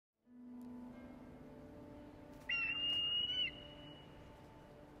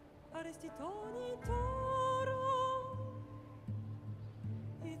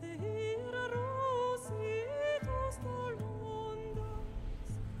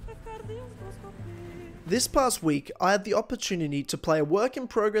This past week, I had the opportunity to play a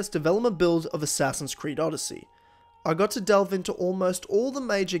work-in-progress development build of Assassin's Creed Odyssey. I got to delve into almost all the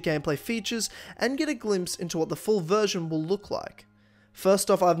major gameplay features and get a glimpse into what the full version will look like.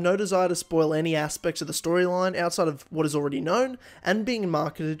 First off, I have no desire to spoil any aspects of the storyline outside of what is already known and being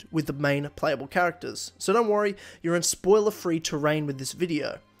marketed with the main playable characters, so don't worry, you're in spoiler-free terrain with this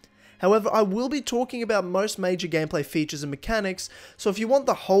video. However, I will be talking about most major gameplay features and mechanics, so if you want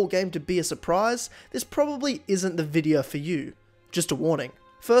the whole game to be a surprise, this probably isn't the video for you. Just a warning.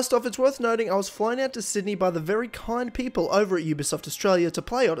 First off, it's worth noting I was flown out to Sydney by the very kind people over at Ubisoft Australia to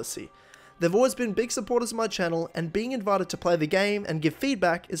play Odyssey. They've always been big supporters of my channel, and being invited to play the game and give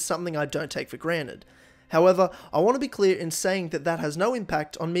feedback is something I don't take for granted. However, I want to be clear in saying that that has no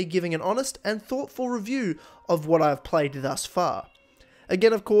impact on me giving an honest and thoughtful review of what I have played thus far.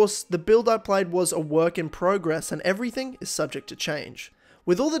 Again, of course, the build I played was a work in progress and everything is subject to change.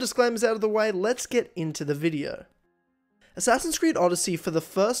 With all the disclaimers out of the way, let's get into the video. Assassin's Creed Odyssey, for the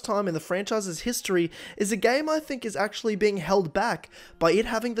first time in the franchise's history, is a game I think is actually being held back by it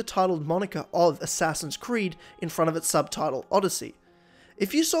having the titled moniker of Assassin's Creed in front of its subtitle, Odyssey.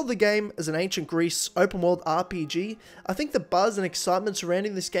 If you saw the game as an ancient Greece open world RPG, I think the buzz and excitement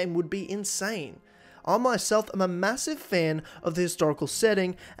surrounding this game would be insane. I myself am a massive fan of the historical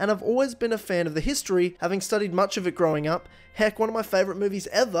setting, and I've always been a fan of the history, having studied much of it growing up. Heck, one of my favourite movies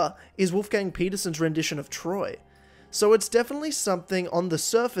ever is Wolfgang Petersen's rendition of Troy. So it's definitely something on the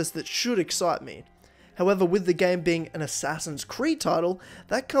surface that should excite me. However, with the game being an Assassin's Creed title,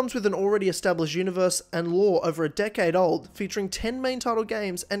 that comes with an already established universe and lore over a decade old, featuring 10 main title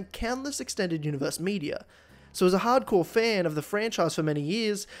games and countless extended universe media. So as a hardcore fan of the franchise for many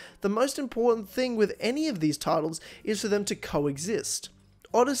years, the most important thing with any of these titles is for them to coexist.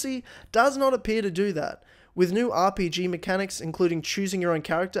 Odyssey does not appear to do that. With new RPG mechanics, including choosing your own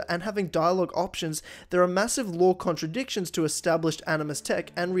character and having dialogue options, there are massive lore contradictions to established Animus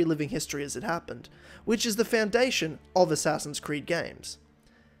tech and reliving history as it happened, which is the foundation of Assassin's Creed games.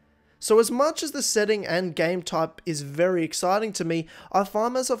 So as much as the setting and game type is very exciting to me, I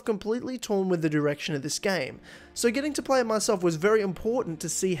find myself completely torn with the direction of this game, so getting to play it myself was very important to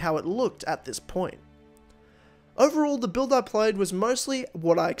see how it looked at this point. Overall, the build I played was mostly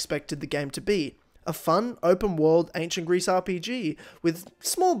what I expected the game to be. A fun, open-world, ancient Greece RPG, with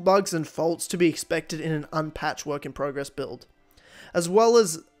small bugs and faults to be expected in an unpatched work-in-progress build. As well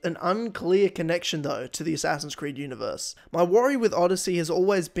as an unclear connection though to the Assassin's Creed universe. My worry with Odyssey has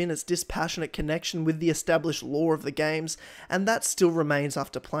always been its dispassionate connection with the established lore of the games, and that still remains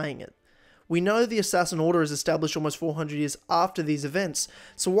after playing it. We know the Assassin Order is established almost 400 years after these events,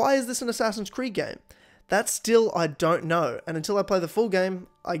 so why is this an Assassin's Creed game? That still I don't know, and until I play the full game,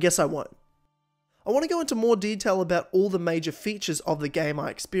 I guess I won't. I want to go into more detail about all the major features of the game I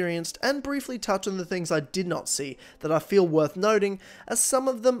experienced and briefly touch on the things I did not see that I feel worth noting, as some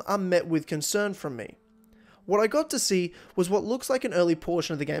of them are met with concern from me. What I got to see was what looks like an early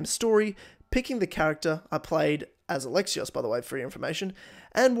portion of the game's story, picking the character I played as Alexios, by the way, for your information,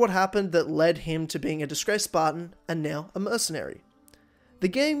 and what happened that led him to being a disgraced Spartan and now a mercenary. The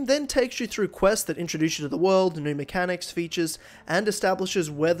game then takes you through quests that introduce you to the world, new mechanics, features, and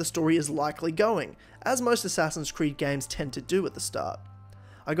establishes where the story is likely going, as most Assassin's Creed games tend to do at the start.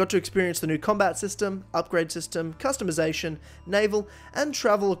 I got to experience the new combat system, upgrade system, customization, naval, and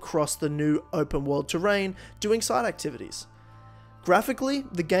travel across the new open world terrain, doing side activities. Graphically,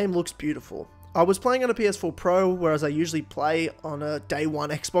 the game looks beautiful. I was playing on a PS4 Pro, whereas I usually play on a day one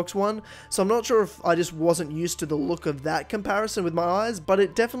Xbox One, so I'm not sure if I just wasn't used to the look of that comparison with my eyes, but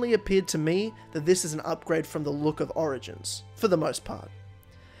it definitely appeared to me that this is an upgrade from the look of Origins, for the most part.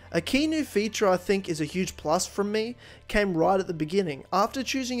 A key new feature I think is a huge plus from me came right at the beginning. After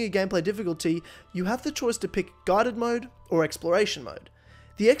choosing your gameplay difficulty, you have the choice to pick guided mode or exploration mode.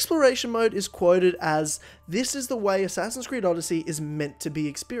 The exploration mode is quoted as, "This is the way Assassin's Creed Odyssey is meant to be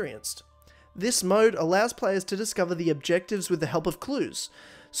experienced." This mode allows players to discover the objectives with the help of clues.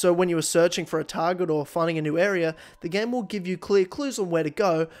 So when you are searching for a target or finding a new area, the game will give you clear clues on where to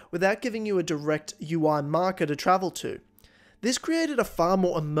go without giving you a direct UI marker to travel to. This created a far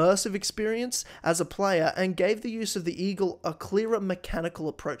more immersive experience as a player and gave the use of the eagle a clearer mechanical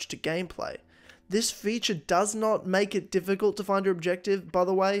approach to gameplay. This feature does not make it difficult to find your objective, by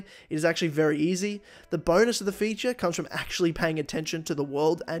the way. It is actually very easy. The bonus of the feature comes from actually paying attention to the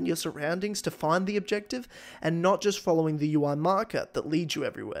world and your surroundings to find the objective, and not just following the UI marker that leads you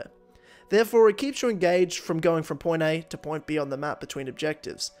everywhere. Therefore, it keeps you engaged from going from point A to point B on the map between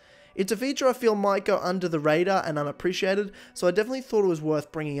objectives. It's a feature I feel might go under the radar and unappreciated, so I definitely thought it was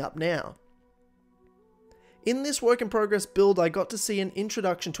worth bringing up now. In this work in progress build, I got to see an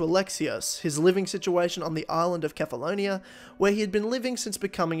introduction to Alexios, his living situation on the island of Kefalonia, where he had been living since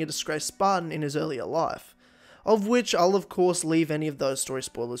becoming a disgraced Spartan in his earlier life. Of which I'll of course leave any of those story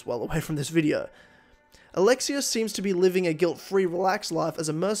spoilers well away from this video. Alexios seems to be living a guilt-free, relaxed life as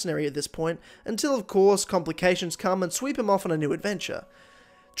a mercenary at this point, until of course complications come and sweep him off on a new adventure.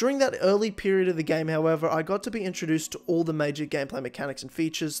 During that early period of the game, however, I got to be introduced to all the major gameplay mechanics and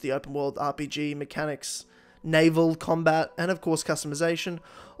features, the open world RPG mechanics, naval, combat, and of course customization,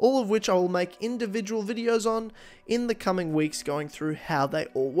 all of which I will make individual videos on in the coming weeks, going through how they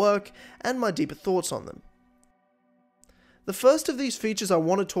all work and my deeper thoughts on them. The first of these features I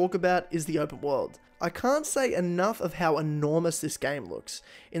want to talk about is the open world. I can't say enough of how enormous this game looks.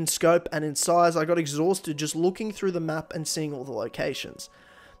 In scope and in size, I got exhausted just looking through the map and seeing all the locations.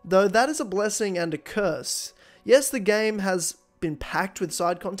 Though that is a blessing and a curse. Yes, the game has been packed with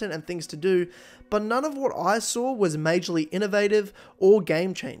side content and things to do, but none of what I saw was majorly innovative or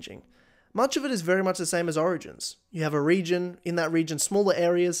game-changing. Much of it is very much the same as Origins. You have a region, in that region smaller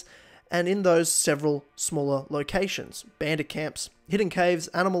areas, and in those several smaller locations, bandit camps, hidden caves,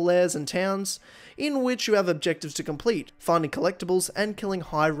 animal lairs and towns, in which you have objectives to complete, finding collectibles and killing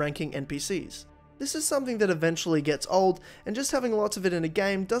high-ranking NPCs. This is something that eventually gets old, and just having lots of it in a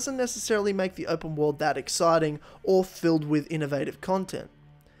game doesn't necessarily make the open world that exciting or filled with innovative content.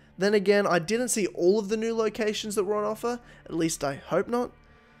 Then again, I didn't see all of the new locations that were on offer, at least I hope not.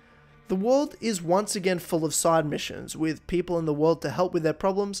 The world is once again full of side missions, with people in the world to help with their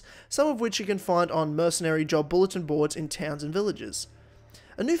problems, some of which you can find on mercenary job bulletin boards in towns and villages.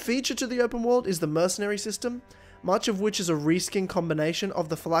 A new feature to the open world is the mercenary system, much of which is a reskin combination of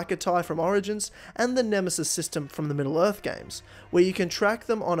the Phylakitai from Origins and the Nemesis system from the Middle-earth games, where you can track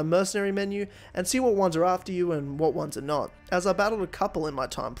them on a mercenary menu and see what ones are after you and what ones are not, as I battled a couple in my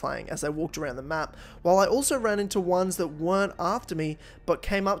time playing as they walked around the map, while I also ran into ones that weren't after me but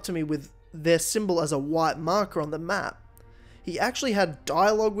came up to me with their symbol as a white marker on the map. He actually had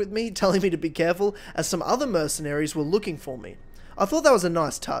dialogue with me telling me to be careful as some other mercenaries were looking for me. I thought that was a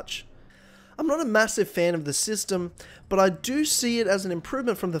nice touch. I'm not a massive fan of the system, but I do see it as an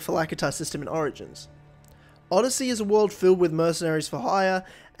improvement from the Phylakitai system in Origins. Odyssey is a world filled with mercenaries for hire,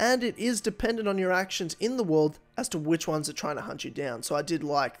 and it is dependent on your actions in the world as to which ones are trying to hunt you down, so I did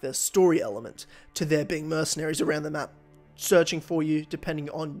like the story element to there being mercenaries around the map searching for you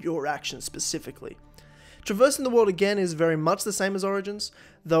depending on your actions specifically. Traversing the world again is very much the same as Origins,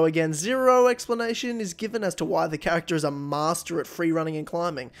 though again zero explanation is given as to why the character is a master at free running and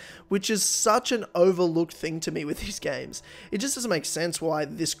climbing, which is such an overlooked thing to me with these games. It just doesn't make sense why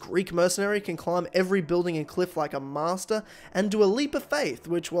this Greek mercenary can climb every building and cliff like a master and do a leap of faith,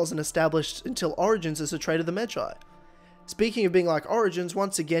 which wasn't established until Origins as a trait of the Magi. Speaking of being like Origins,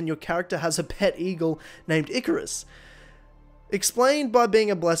 once again your character has a pet eagle named Icarus, explained by being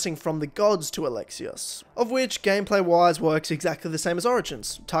a blessing from the gods to Alexios, of which gameplay-wise works exactly the same as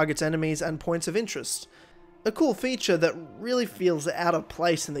Origins, targets enemies and points of interest. A cool feature that really feels out of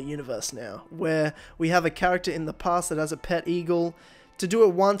place in the universe now, where we have a character in the past that has a pet eagle. To do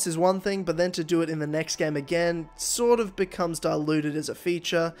it once is one thing, but then to do it in the next game again sort of becomes diluted as a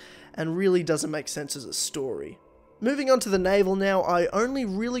feature, and really doesn't make sense as a story. Moving on to the naval now, I only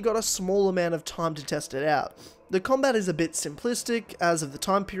really got a small amount of time to test it out. The combat is a bit simplistic as of the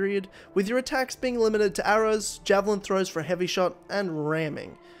time period, with your attacks being limited to arrows, javelin throws for a heavy shot, and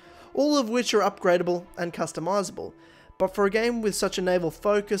ramming, all of which are upgradable and customizable. But for a game with such a naval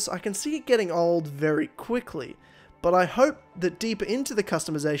focus, I can see it getting old very quickly. But I hope that deeper into the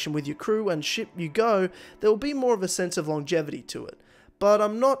customization with your crew and ship you go, there will be more of a sense of longevity to it. But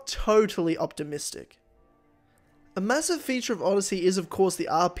I'm not totally optimistic. A massive feature of Odyssey is of course the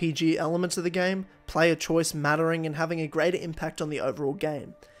RPG elements of the game, player choice mattering and having a greater impact on the overall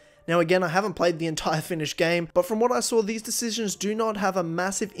game. Now again, I haven't played the entire finished game, but from what I saw, these decisions do not have a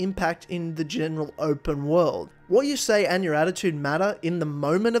massive impact in the general open world. What you say and your attitude matter in the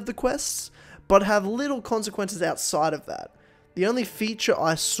moment of the quests, but have little consequences outside of that. The only feature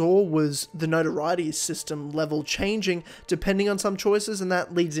I saw was the notoriety system level changing depending on some choices, and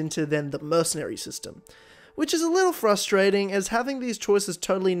that leads into then the mercenary system. Which is a little frustrating, as having these choices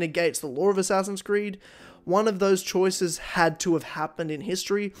totally negates the lore of Assassin's Creed. One of those choices had to have happened in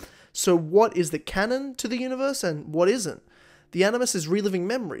history, so what is the canon to the universe and what isn't? The Animus is reliving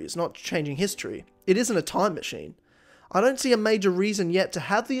memories, not changing history. It isn't a time machine. I don't see a major reason yet to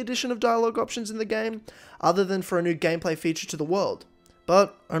have the addition of dialogue options in the game, other than for a new gameplay feature to the world,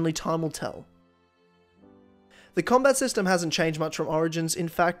 but only time will tell. The combat system hasn't changed much from Origins. In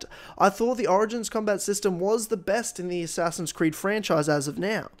fact, I thought the Origins combat system was the best in the Assassin's Creed franchise as of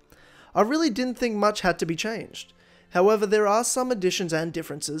now. I really didn't think much had to be changed. However, there are some additions and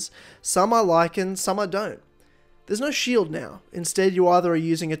differences. Some I like and some I don't. There's no shield now. Instead, you either are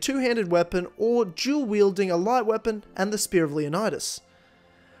using a two-handed weapon or dual-wielding a light weapon and the Spear of Leonidas.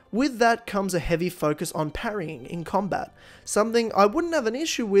 With that comes a heavy focus on parrying in combat, something I wouldn't have an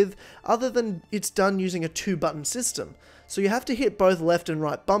issue with other than it's done using a two-button system, so you have to hit both left and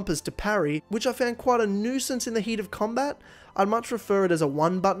right bumpers to parry, which I found quite a nuisance in the heat of combat. I'd much prefer it as a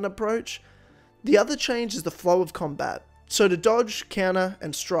one-button approach. The other change is the flow of combat, so to dodge, counter,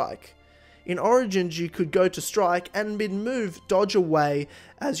 and strike. In Origins, you could go to strike and mid-move dodge away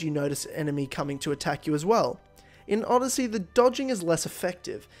as you notice an enemy coming to attack you as well. In Odyssey, the dodging is less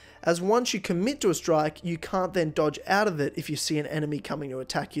effective, as once you commit to a strike, you can't then dodge out of it if you see an enemy coming to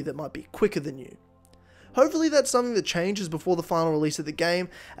attack you that might be quicker than you. Hopefully that's something that changes before the final release of the game,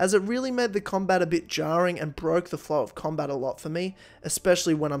 as it really made the combat a bit jarring and broke the flow of combat a lot for me,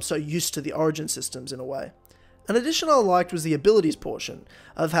 especially when I'm so used to the Origin systems in a way. An addition I liked was the abilities portion,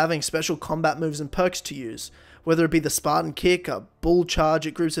 of having special combat moves and perks to use, whether it be the Spartan kick, a bull charge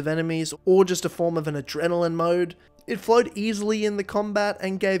at groups of enemies, or just a form of an adrenaline mode. It flowed easily in the combat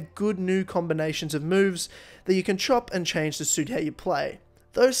and gave good new combinations of moves that you can chop and change to suit how you play.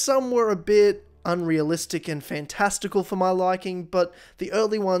 Though some were a bit unrealistic and fantastical for my liking, but the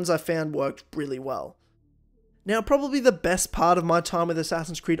early ones I found worked really well. Now, probably the best part of my time with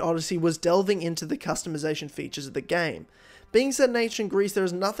Assassin's Creed Odyssey was delving into the customization features of the game. Being set in ancient Greece, there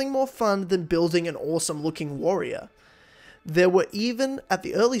is nothing more fun than building an awesome looking warrior. There were even, at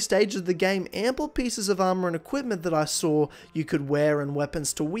the early stages of the game, ample pieces of armor and equipment that I saw you could wear and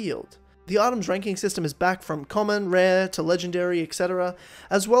weapons to wield. The items ranking system is back from common, rare, to legendary, etc.,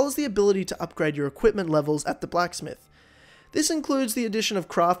 as well as the ability to upgrade your equipment levels at the blacksmith. This includes the addition of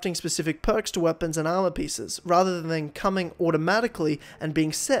crafting specific perks to weapons and armor pieces, rather than coming automatically and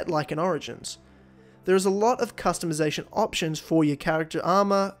being set like in Origins. There is a lot of customization options for your character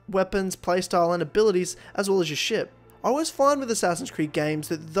armor, weapons, playstyle and abilities, as well as your ship. I always find with Assassin's Creed games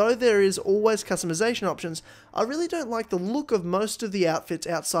that though there is always customization options, I really don't like the look of most of the outfits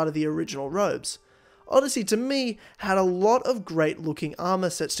outside of the original robes. Odyssey to me had a lot of great looking armor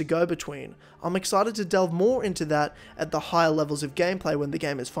sets to go between. I'm excited to delve more into that at the higher levels of gameplay when the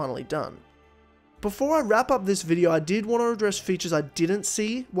game is finally done. Before I wrap up this video, I did want to address features I didn't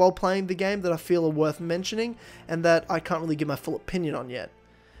see while playing the game that I feel are worth mentioning and that I can't really give my full opinion on yet.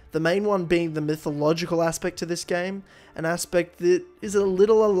 The main one being the mythological aspect to this game, an aspect that is a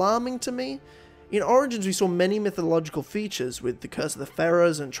little alarming to me. In Origins we saw many mythological features with the Curse of the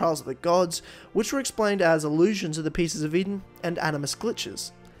Pharaohs and Trials of the Gods, which were explained as allusions of the Pieces of Eden and Animus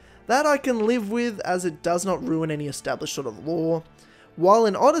glitches. That I can live with as it does not ruin any established sort of lore, while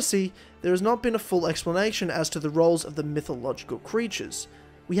in Odyssey there has not been a full explanation as to the roles of the mythological creatures.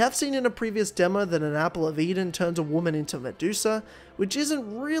 We have seen in a previous demo that an apple of Eden turns a woman into Medusa, which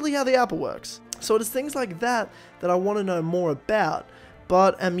isn't really how the apple works. So it is things like that that I want to know more about,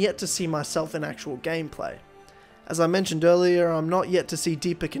 but am yet to see myself in actual gameplay. As I mentioned earlier, I'm not yet to see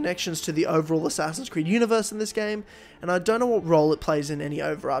deeper connections to the overall Assassin's Creed universe in this game, and I don't know what role it plays in any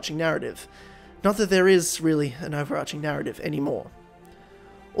overarching narrative. Not that there is really an overarching narrative anymore.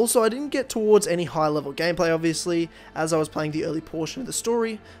 Also, I didn't get towards any high level gameplay obviously, as I was playing the early portion of the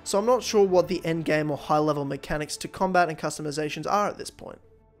story, so I'm not sure what the endgame or high level mechanics to combat and customizations are at this point.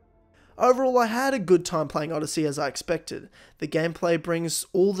 Overall, I had a good time playing Odyssey as I expected. The gameplay brings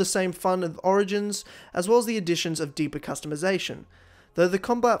all the same fun of Origins, as well as the additions of deeper customization, though the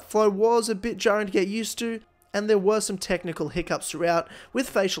combat flow was a bit jarring to get used to, and there were some technical hiccups throughout, with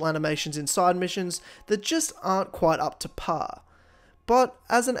facial animations in side missions that just aren't quite up to par. But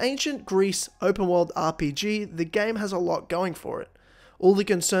as an ancient Greece open world RPG, the game has a lot going for it. All the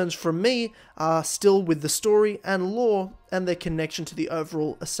concerns from me are still with the story and lore and their connection to the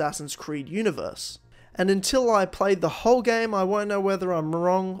overall Assassin's Creed universe. And until I played the whole game, I won't know whether I'm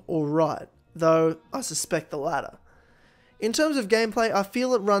wrong or right, though I suspect the latter. In terms of gameplay, I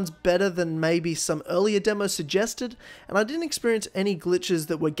feel it runs better than maybe some earlier demos suggested, and I didn't experience any glitches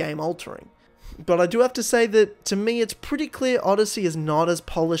that were game altering. But I do have to say that, to me, it's pretty clear Odyssey is not as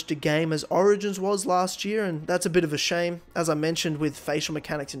polished a game as Origins was last year, and that's a bit of a shame, as I mentioned, with facial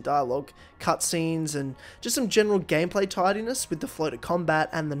mechanics and dialogue, cutscenes, and just some general gameplay tidiness with the flow to combat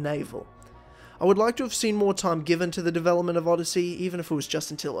and the naval. I would like to have seen more time given to the development of Odyssey, even if it was just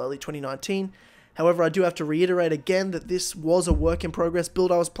until early 2019. However, I do have to reiterate again that this was a work in progress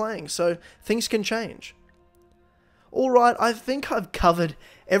build I was playing, so things can change. Alright, I think I've covered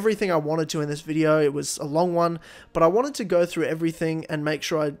everything I wanted to in this video. It was a long one, but I wanted to go through everything and make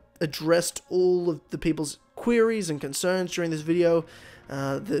sure I addressed all of the people's queries and concerns during this video,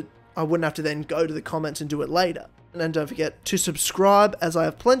 that I wouldn't have to then go to the comments and do it later. And don't forget to subscribe, as I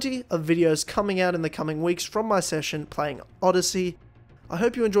have plenty of videos coming out in the coming weeks from my session playing Odyssey. I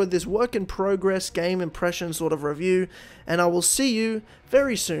hope you enjoyed this work in progress game impression sort of review, and I will see you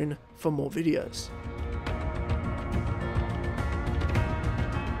very soon for more videos.